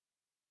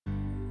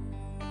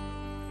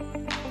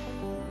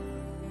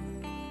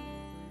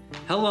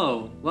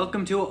Hello,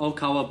 welcome to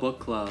Okawa Book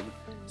Club.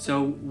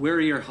 So, we're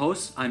your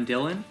hosts. I'm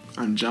Dylan.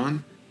 I'm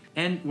John.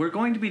 And we're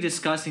going to be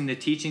discussing the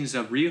teachings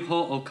of Ryuho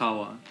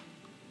Okawa.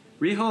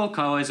 Ryuho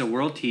Okawa is a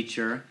world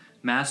teacher,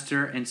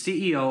 master, and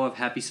CEO of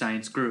Happy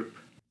Science Group.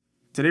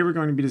 Today we're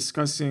going to be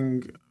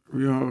discussing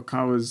Ryuho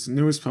Okawa's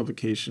newest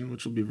publication,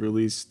 which will be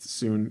released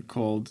soon,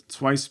 called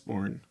Twice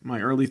Born,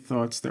 My Early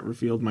Thoughts That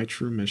Revealed My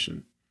True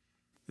Mission.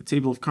 The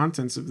table of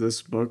contents of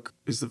this book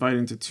is divided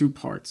into two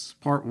parts.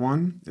 Part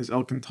 1 is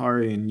El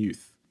Cantare in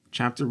Youth.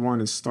 Chapter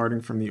 1 is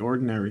Starting from the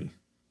Ordinary.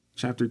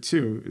 Chapter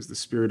 2 is The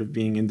Spirit of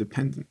Being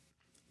Independent.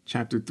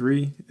 Chapter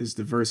 3 is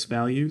Diverse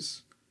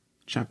Values.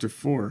 Chapter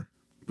 4,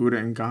 Buddha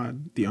and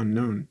God, the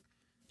Unknown.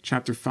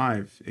 Chapter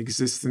 5,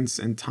 Existence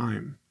and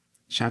Time.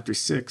 Chapter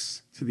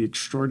 6, To the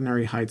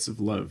Extraordinary Heights of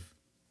Love.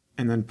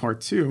 And then Part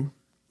 2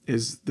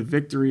 is The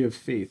Victory of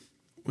Faith,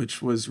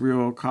 which was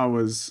Ryuho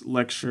Okawa's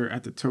lecture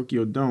at the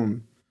Tokyo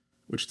Dome,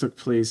 which took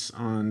place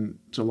on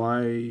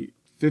July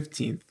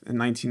 15th in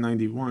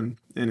 1991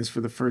 and is for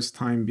the first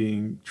time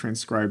being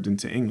transcribed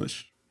into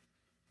English.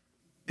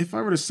 If I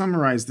were to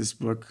summarize this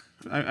book,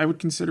 I would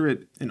consider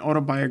it an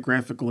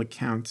autobiographical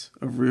account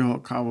of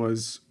Ryuho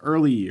Okawa's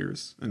early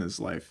years in his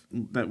life,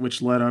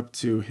 which led up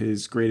to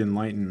his great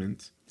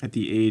enlightenment at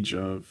the age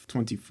of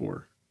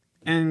 24.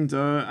 And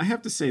I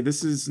have to say,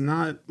 this is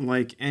not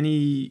like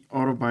any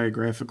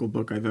autobiographical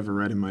book I've ever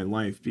read in my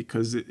life,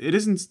 because it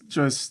isn't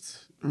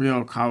just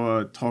Ryuho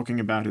Okawa talking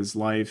about his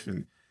life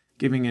and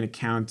giving an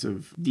account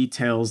of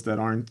details that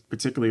aren't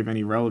particularly of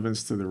any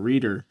relevance to the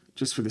reader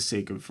just for the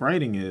sake of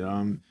writing it.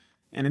 And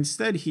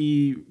instead,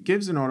 he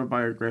gives an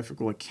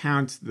autobiographical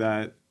account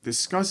that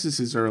discusses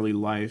his early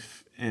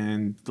life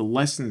and the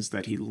lessons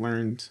that he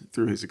learned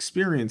through his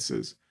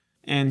experiences.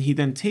 And he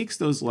then takes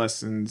those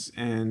lessons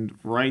and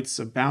writes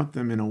about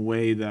them in a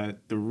way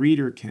that the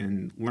reader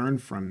can learn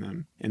from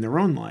them in their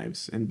own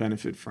lives and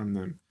benefit from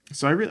them.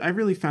 So I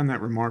really found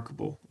that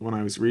remarkable when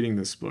I was reading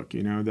this book,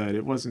 that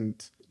it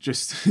wasn't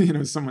just,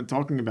 someone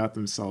talking about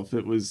themselves.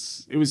 It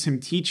was him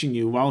teaching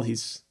you while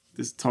he's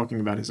just talking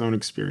about his own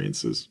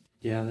experiences.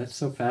 Yeah, that's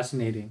so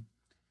fascinating.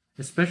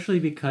 Especially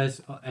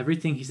because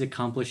everything he's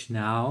accomplished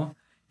now,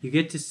 you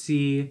get to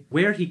see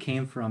where he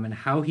came from and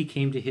how he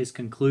came to his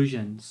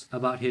conclusions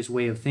about his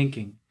way of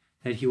thinking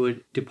that he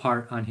would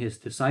depart on his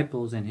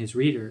disciples and his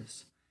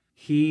readers.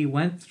 He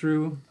went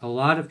through a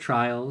lot of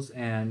trials,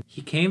 and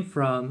he came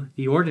from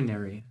the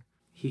ordinary.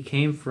 He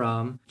came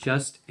from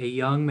just a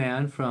young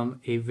man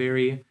from a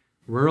very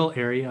rural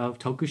area of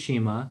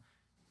Tokushima,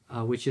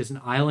 which is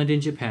an island in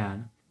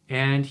Japan.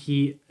 And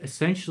he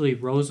essentially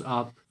rose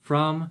up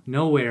from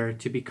nowhere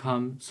to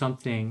become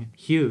something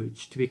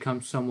huge, to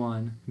become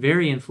someone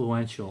very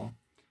influential.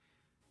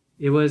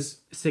 It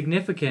was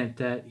significant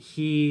that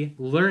he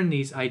learned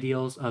these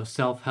ideals of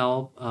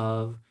self-help,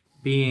 of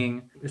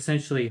being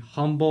essentially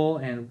humble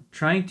and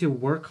trying to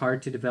work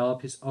hard to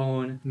develop his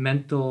own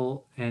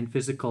mental and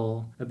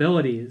physical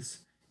abilities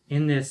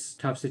in this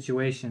tough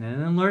situation.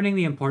 And then learning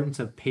the importance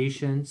of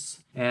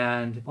patience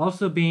and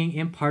also being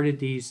imparted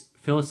these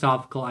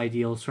philosophical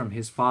ideals from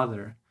his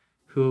father,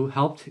 who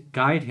helped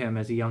guide him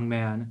as a young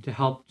man to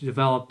help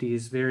develop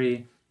these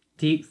very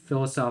deep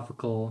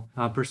philosophical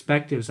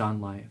perspectives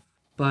on life.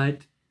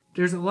 But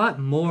there's a lot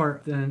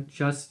more than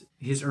just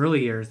his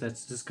early years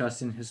that's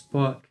discussed in his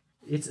book.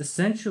 It's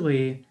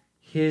essentially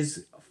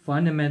his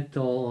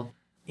fundamental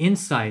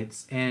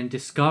insights and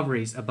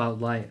discoveries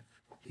about life.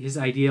 His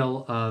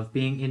ideal of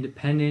being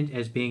independent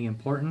as being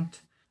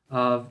important,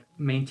 of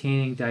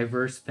maintaining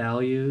diverse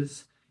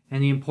values,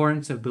 and the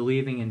importance of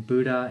believing in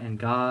Buddha and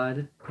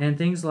God, and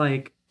things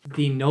like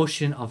the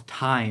notion of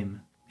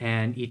time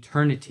and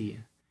eternity.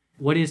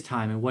 What is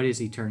time and what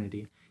is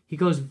eternity? He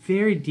goes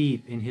very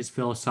deep in his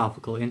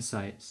philosophical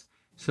insights.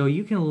 So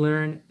you can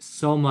learn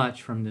so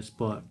much from this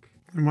book.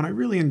 And what I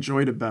really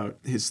enjoyed about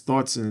his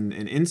thoughts and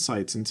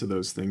insights into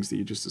those things that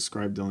you just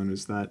described, Dylan,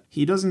 is that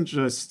he doesn't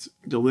just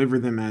deliver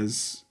them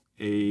as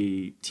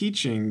a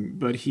teaching,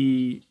 but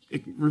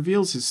it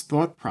reveals his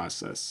thought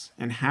process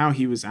and how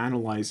he was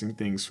analyzing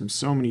things from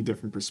so many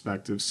different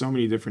perspectives, so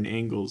many different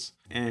angles,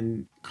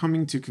 and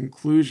coming to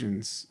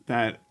conclusions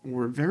that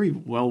were very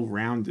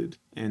well-rounded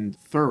and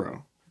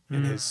thorough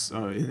in his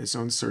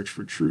own search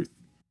for truth.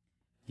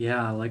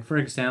 Yeah, like for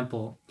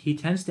example, he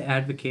tends to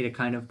advocate a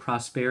kind of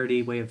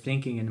prosperity way of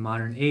thinking in the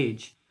modern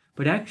age,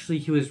 but actually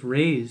he was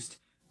raised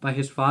by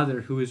his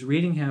father, who was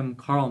reading him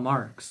Karl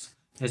Marx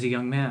as a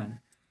young man.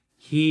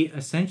 He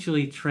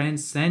essentially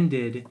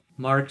transcended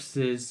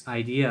Marx's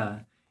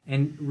idea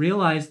and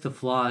realized the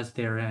flaws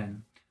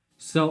therein.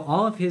 So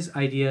all of his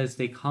ideas,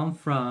 they come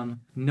from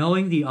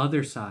knowing the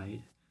other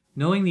side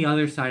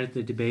of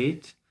the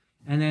debate,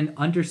 and then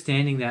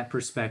understanding that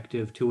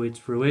perspective to its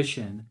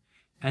fruition,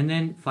 and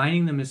then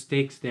finding the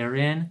mistakes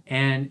therein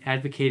and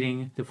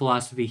advocating the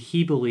philosophy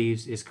he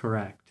believes is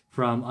correct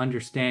from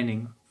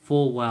understanding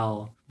full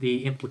well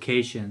the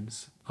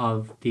implications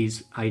of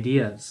these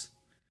ideas.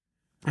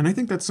 And I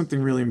think that's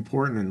something really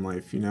important in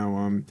life.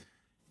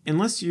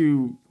 unless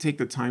you take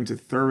the time to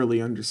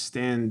thoroughly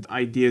understand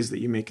ideas that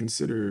you may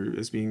consider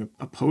as being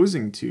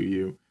opposing to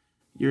you,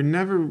 you're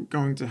never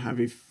going to have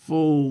a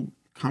full,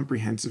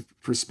 comprehensive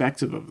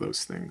perspective of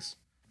those things.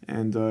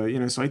 And,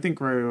 so I think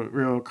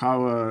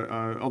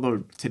Ryokawa,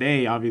 although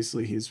today,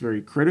 obviously, he's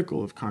very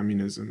critical of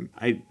communism,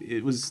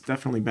 it was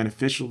definitely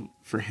beneficial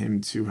for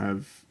him to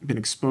have been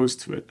exposed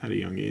to it at a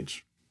young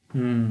age.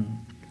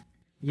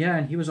 Yeah,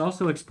 and he was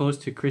also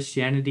exposed to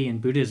Christianity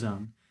and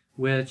Buddhism,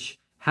 which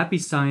Happy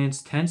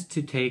Science tends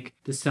to take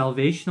the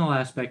salvational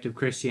aspect of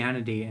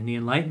Christianity and the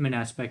Enlightenment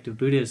aspect of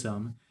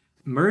Buddhism,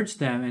 merge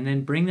them, and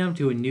then bring them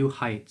to a new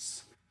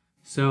heights.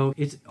 So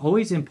it's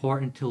always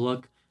important to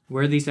look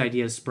where these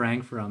ideas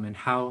sprang from and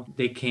how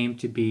they came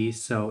to be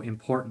so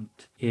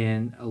important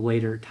in a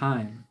later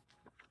time.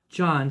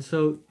 John,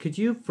 so could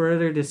you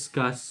further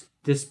discuss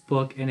this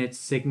book and its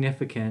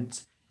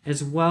significance,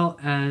 as well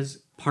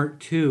as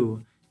part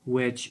 2,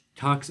 which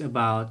talks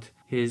about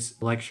his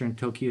lecture in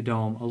Tokyo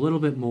Dome a little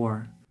bit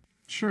more?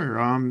 Sure.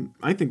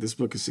 I think this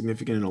book is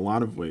significant in a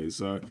lot of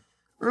ways.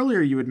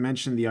 Earlier, you had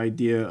mentioned the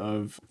idea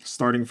of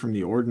starting from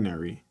the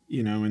ordinary,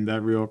 and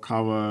that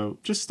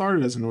Ryokawa just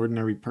started as an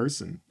ordinary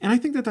person. And I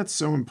think that that's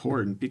so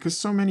important because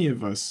so many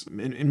of us,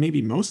 and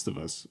maybe most of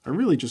us, are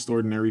really just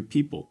ordinary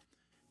people.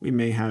 We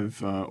may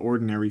have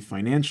ordinary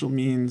financial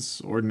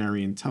means,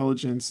 ordinary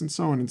intelligence, and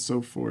so on and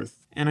so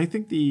forth. And I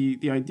think the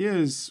idea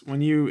is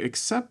when you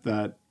accept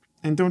that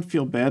and don't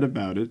feel bad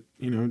about it,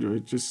 to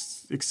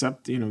just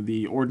accept,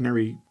 the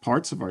ordinary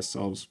parts of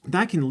ourselves,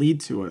 that can lead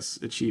to us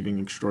achieving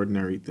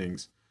extraordinary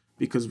things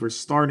because we're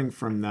starting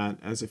from that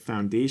as a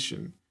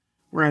foundation.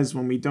 Whereas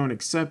when we don't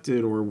accept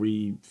it or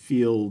we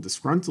feel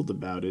disgruntled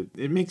about it,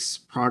 it makes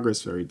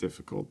progress very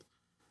difficult.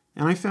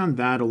 And I found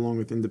that, along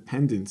with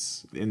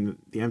independence and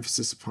the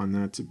emphasis upon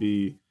that, to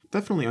be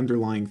definitely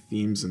underlying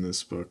themes in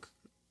this book.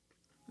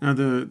 Now,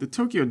 the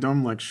Tokyo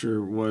Dome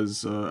lecture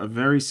was a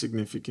very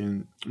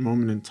significant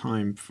moment in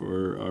time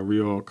for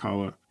Ryo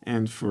Okawa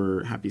and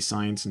for Happy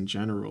Science in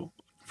general.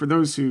 For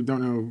those who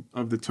don't know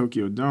of the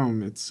Tokyo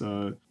Dome, it's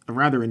a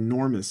rather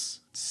enormous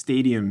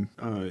stadium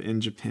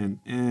in Japan.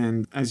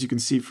 And as you can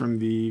see from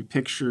the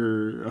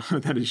picture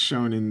that is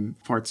shown in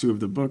part 2 of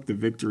the book, The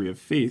Victory of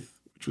Faith,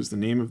 which was the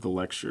name of the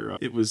lecture,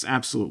 it was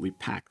absolutely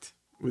packed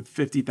with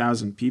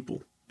 50,000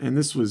 people. And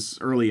this was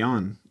early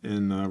on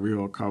in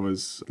Ryo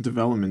Okawa's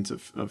development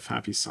of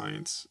Happy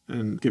Science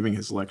and giving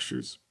his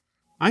lectures.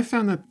 I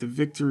found that the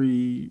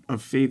Victory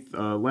of Faith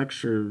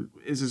lecture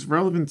is as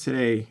relevant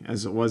today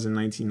as it was in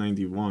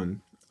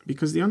 1991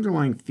 because the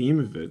underlying theme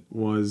of it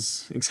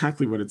was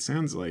exactly what it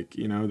sounds like,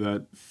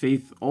 that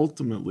faith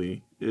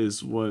ultimately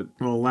is what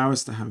will allow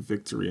us to have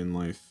victory in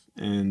life.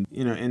 And,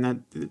 and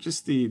that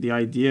just the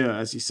idea,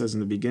 as he says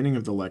in the beginning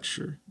of the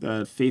lecture,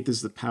 that faith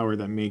is the power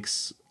that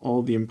makes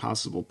all the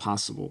impossible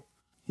possible.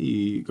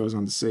 He goes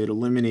on to say it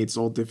eliminates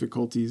all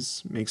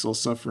difficulties, makes all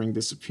suffering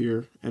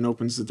disappear, and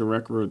opens the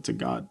direct road to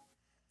God.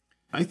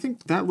 I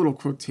think that little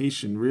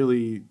quotation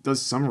really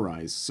does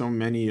summarize so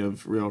many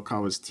of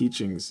Ryokawa's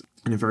teachings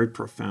in a very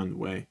profound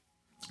way.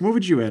 What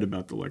would you add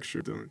about the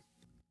lecture, Dylan?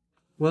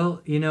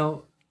 Well,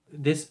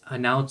 this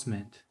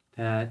announcement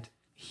that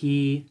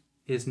he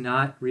is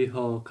not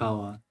Ryo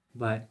Okawa,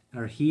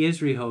 he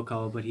is Ryo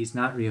Okawa, but he's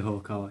not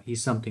Ryo Okawa.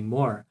 He's something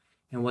more.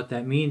 And what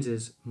that means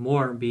is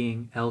more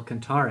being El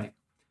Cantare.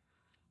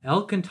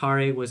 El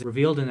Cantare was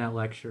revealed in that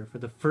lecture for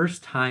the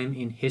first time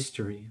in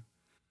history.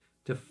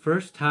 The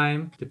first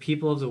time the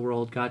people of the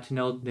world got to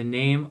know the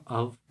name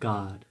of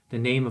God, the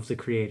name of the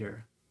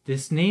Creator.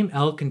 This name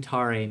El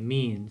Cantare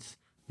means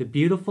the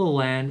beautiful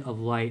land of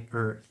light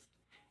earth.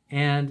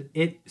 And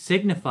it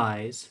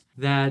signifies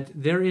that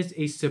there is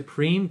a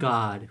supreme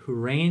God who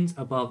reigns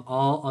above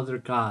all other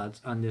gods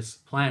on this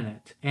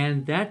planet.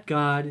 And that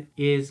God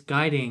is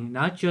guiding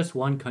not just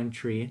one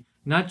country,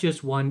 not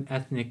just one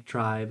ethnic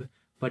tribe,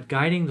 but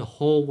guiding the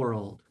whole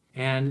world.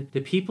 And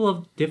the people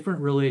of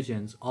different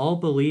religions all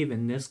believe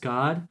in this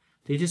God.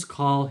 They just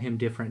call him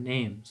different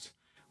names.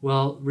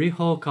 Well,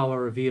 Ryo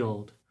Okawa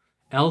revealed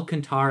El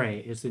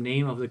Cantare is the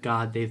name of the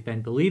God they've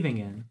been believing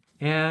in.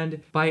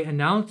 And by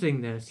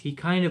announcing this, he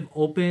kind of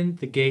opened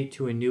the gate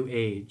to a new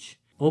age,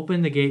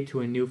 opened the gate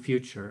to a new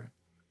future.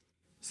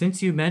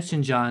 Since you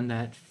mentioned, John,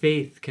 that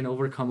faith can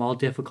overcome all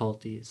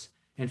difficulties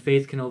and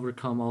faith can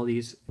overcome all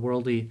these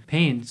worldly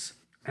pains,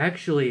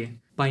 actually,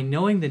 by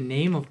knowing the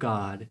name of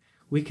God,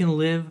 we can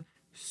live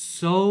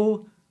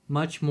so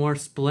much more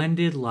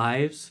splendid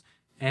lives.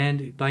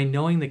 And by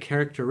knowing the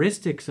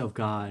characteristics of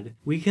God,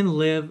 we can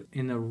live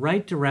in the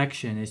right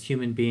direction as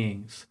human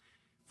beings,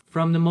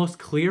 from the most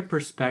clear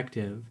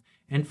perspective,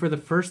 and for the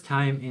first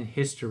time in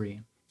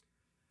history.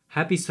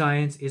 Happy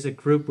Science is a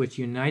group which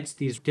unites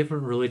these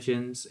different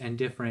religions and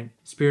different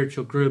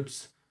spiritual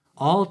groups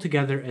all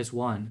together as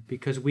one,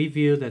 because we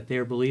view that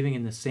they're believing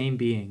in the same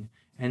being,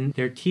 and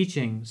their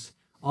teachings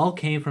all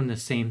came from the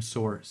same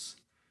source.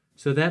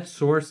 So that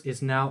source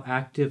is now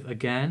active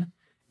again,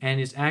 and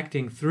is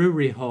acting through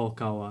Ryo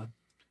Okawa,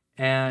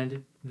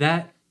 and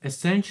that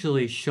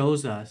essentially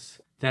shows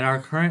us that our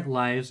current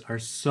lives are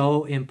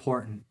so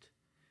important.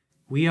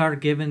 we are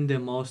given the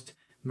most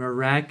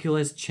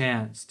miraculous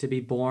chance to be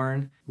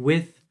born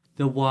with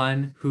the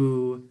one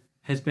who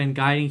has been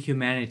guiding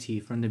humanity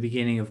from the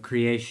beginning of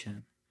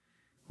creation.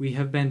 We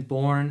have been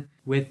born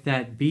with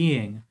that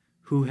being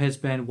who has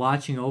been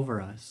watching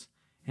over us.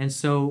 And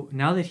so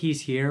now that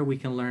he's here, we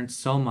can learn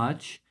so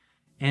much.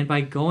 And by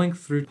going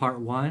through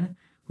part 1,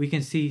 we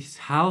can see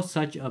how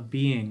such a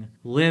being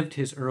lived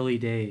his early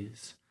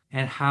days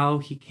and how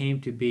he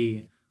came to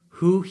be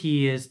who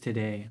he is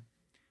today.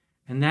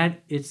 And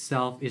that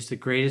itself is the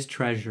greatest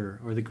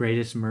treasure or the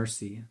greatest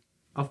mercy.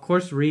 Of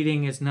course,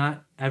 reading is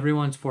not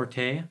everyone's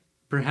forte.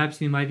 Perhaps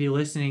you might be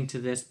listening to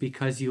this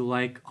because you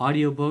like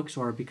audiobooks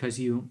or because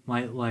you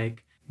might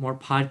like more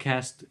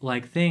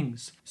podcast-like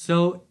things.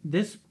 So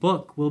this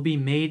book will be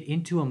made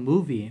into a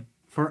movie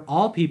for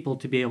all people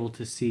to be able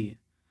to see.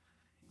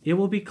 It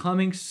will be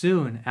coming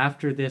soon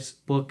after this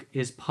book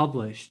is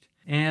published,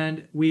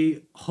 and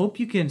we hope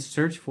you can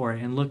search for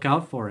it and look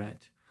out for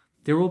it.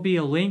 There will be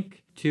a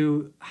link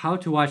to how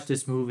to watch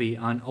this movie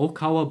on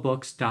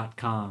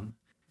okawabooks.com.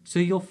 So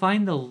you'll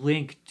find the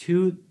link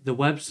to the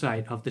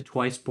website of the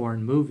Twice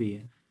Born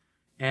movie,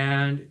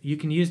 and you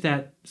can use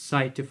that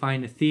site to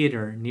find a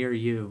theater near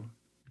you.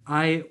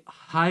 I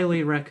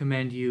highly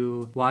recommend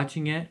you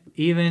watching it,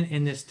 even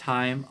in this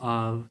time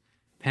of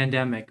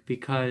pandemic,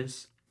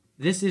 because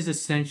this is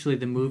essentially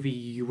the movie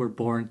you were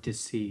born to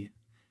see.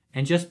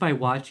 And just by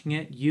watching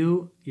it,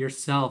 you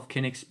yourself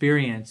can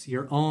experience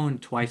your own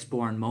twice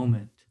born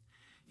moment.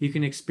 You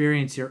can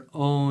experience your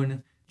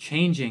own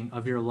changing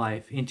of your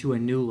life into a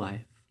new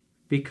life,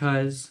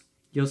 because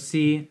you'll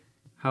see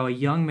how a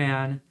young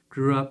man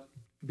grew up,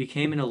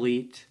 became an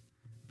elite,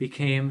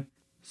 became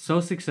so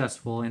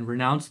successful and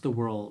renounced the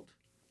world,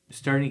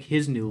 starting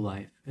his new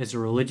life as a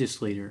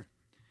religious leader.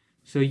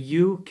 So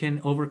you can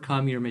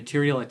overcome your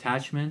material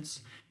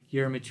attachments,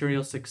 your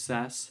material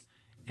success,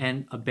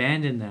 and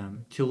abandon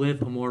them to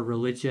live a more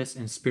religious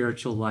and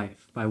spiritual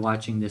life by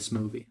watching this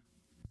movie.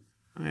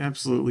 I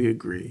absolutely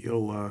agree.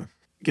 You'll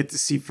get to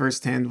see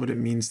firsthand what it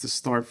means to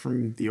start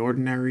from the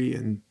ordinary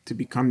and to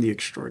become the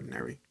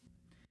extraordinary.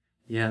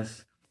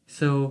 Yes.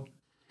 So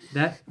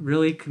that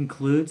really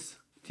concludes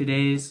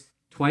today's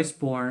Twice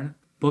Born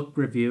book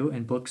review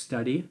and book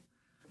study.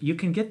 You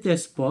can get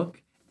this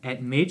book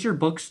at major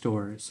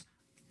bookstores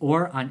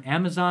or on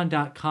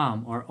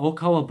Amazon.com or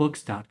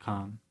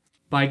okawabooks.com.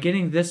 By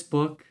getting this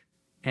book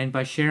and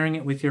by sharing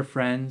it with your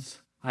friends,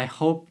 I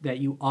hope that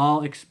you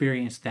all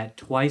experience that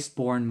twice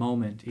born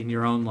moment in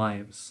your own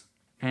lives.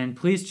 And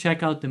please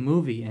check out the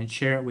movie and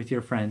share it with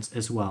your friends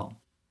as well.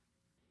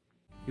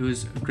 It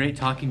was great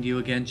talking to you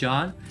again,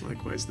 John.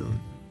 Likewise, Dylan.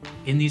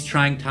 In these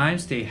trying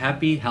times, stay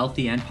happy,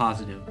 healthy, and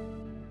positive.